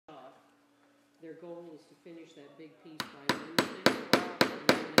their goal is to finish that big piece by Wednesday.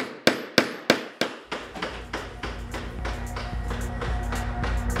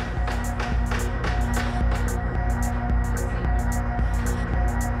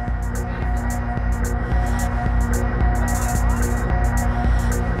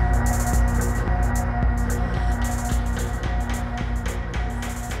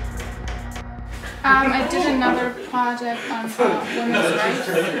 I did another project on women's rights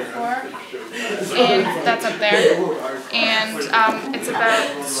before, and that's up there, and it's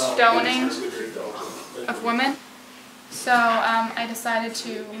about stoning of women. So I decided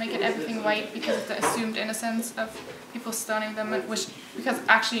to make it everything white because of the assumed innocence of people stoning them, because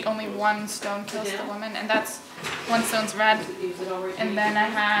actually only one stone kills the woman, and that's one stone's red. And then I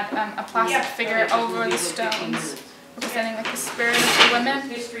had a plastic figure over the stones, representing like the spirit of the women.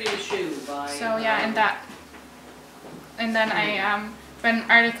 So yeah, and then I read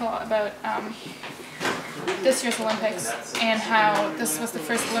an article about this year's Olympics and how this was the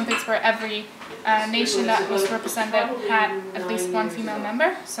first Olympics where every nation that was represented had at least one female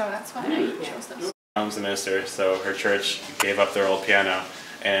member. So that's why I chose this. My mom's a minister, so her church gave up their old piano,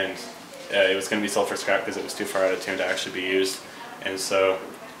 and it was going to be sold for scrap because it was too far out of tune to actually be used. And so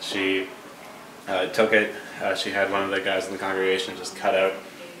she took it. She had one of the guys in the congregation just cut out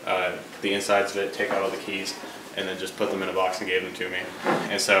the insides of it, take out all the keys, and then just put them in a box and gave them to me.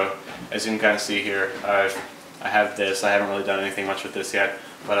 And so, as you can kind of see here, I have this. I haven't really done anything much with this yet,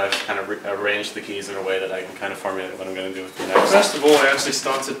 but I've kind of arranged the keys in a way that I can kind of formulate what I'm going to do with the next. First of all, I actually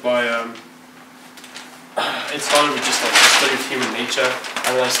started by, it started with just like the study of human nature,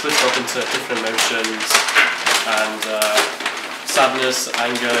 and then I split it up into different emotions, and sadness,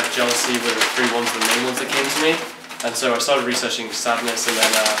 anger, jealousy were the the main ones that came to me. And so I started researching sadness, and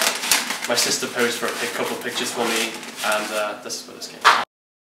then my sister posed for a couple of pictures for me, and this is where this came from.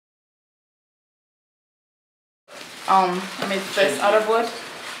 I made this out of wood,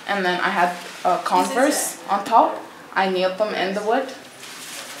 and then I had a Converse on top. I nailed them in the wood,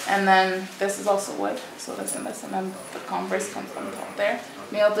 and then this is also wood, so this and this, and then the Converse comes on top there.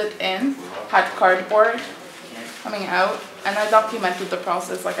 Nailed it in, had cardboard coming out, and I documented the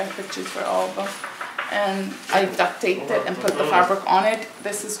process, like I have pictures for all of them. And I duct taped it and put the fabric on it.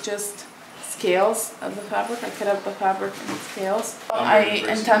 This is just scales of the fabric. I cut out the fabric in scales. I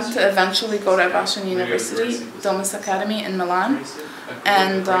intend to eventually go to Russian University, Domus Academy in Milan,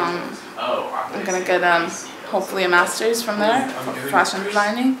 and I'm gonna get hopefully a master's from there for fashion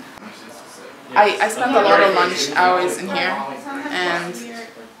designing. I spend a lot of lunch hours in here, and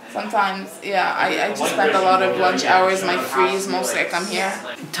sometimes, yeah, I just spend a lot of lunch hours. My free is mostly I come here.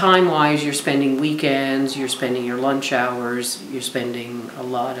 Time-wise, you're spending weekends, you're spending your lunch hours, you're spending a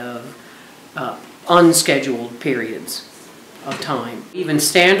lot of unscheduled periods of time. Even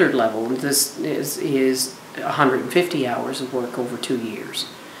standard level, this is 150 hours of work over 2 years.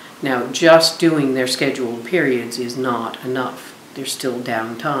 Now, just doing their scheduled periods is not enough. There's still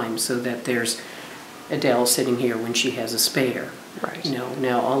downtime, so that there's Adele sitting here when she has a spare. Right. You know,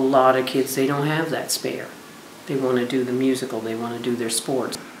 now a lot of kids, they don't have that spare. They want to do the musical, they want to do their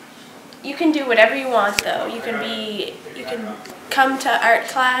sports. You can do whatever you want though. You can come to art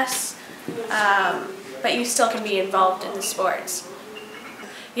class, but you still can be involved in the sports.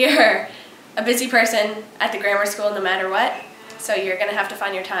 You're a busy person at the grammar school no matter what, so you're going to have to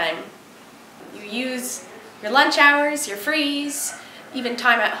find your time. You use your lunch hours, your frees, even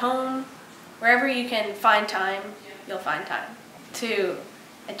time at home. Wherever you can find time, you'll find time to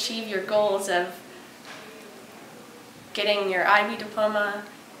achieve your goals of getting your IB diploma,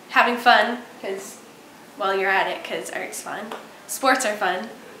 having fun while you're at it, because art's fun. Sports are fun,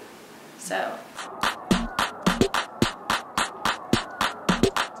 so.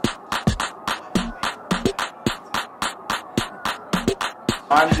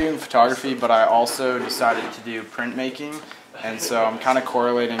 I'm doing photography, but I also decided to do printmaking, and so I'm kind of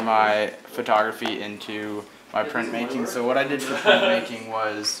correlating my photography into my printmaking. So what I did for printmaking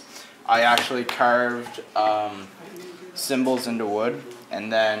was I actually carved symbols into wood, and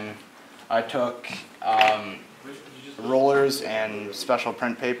then I took rollers and special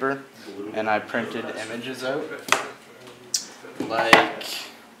print paper, and I printed images out like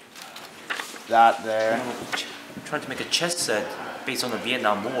that there. I'm trying to make a chess set based on the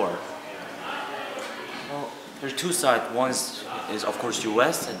Vietnam War. Well, there's two sides. One is of course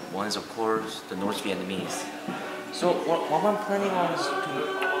US, and one is of course the North Vietnamese. So what I'm planning on is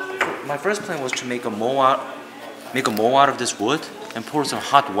my first plan was to make a mold out of this wood and pour some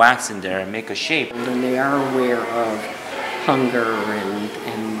hot wax in there and make a shape. And they are aware of hunger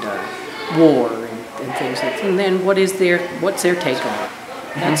and war and things like that. And then what's their take on it?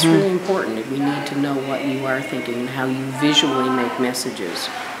 That's really important. We need to know what you are thinking and how you visually make messages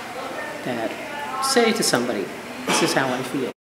that say to somebody, this is how I feel.